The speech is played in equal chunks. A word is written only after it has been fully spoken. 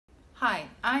Hi,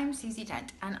 I'm Susie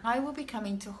Dent and I will be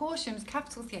coming to Horsham's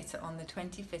Capitol Theatre on the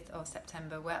 25th of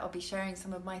September, where I'll be sharing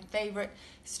some of my favourite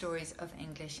stories of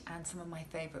English and some of my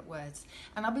favourite words.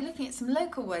 And I'll be looking at some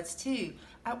local words too.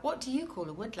 What do you call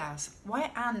a woodlouse?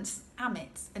 Why are ants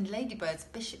amets and ladybirds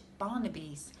Bishop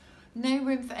Barnabys? No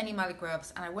room for any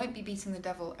mallygrubs, and I won't be beating the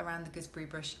devil around the gooseberry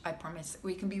bush, I promise.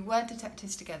 We can be word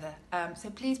detectives together. So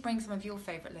please bring some of your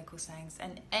favourite local sayings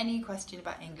and any question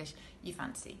about English you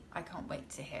fancy. I can't wait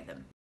to hear them.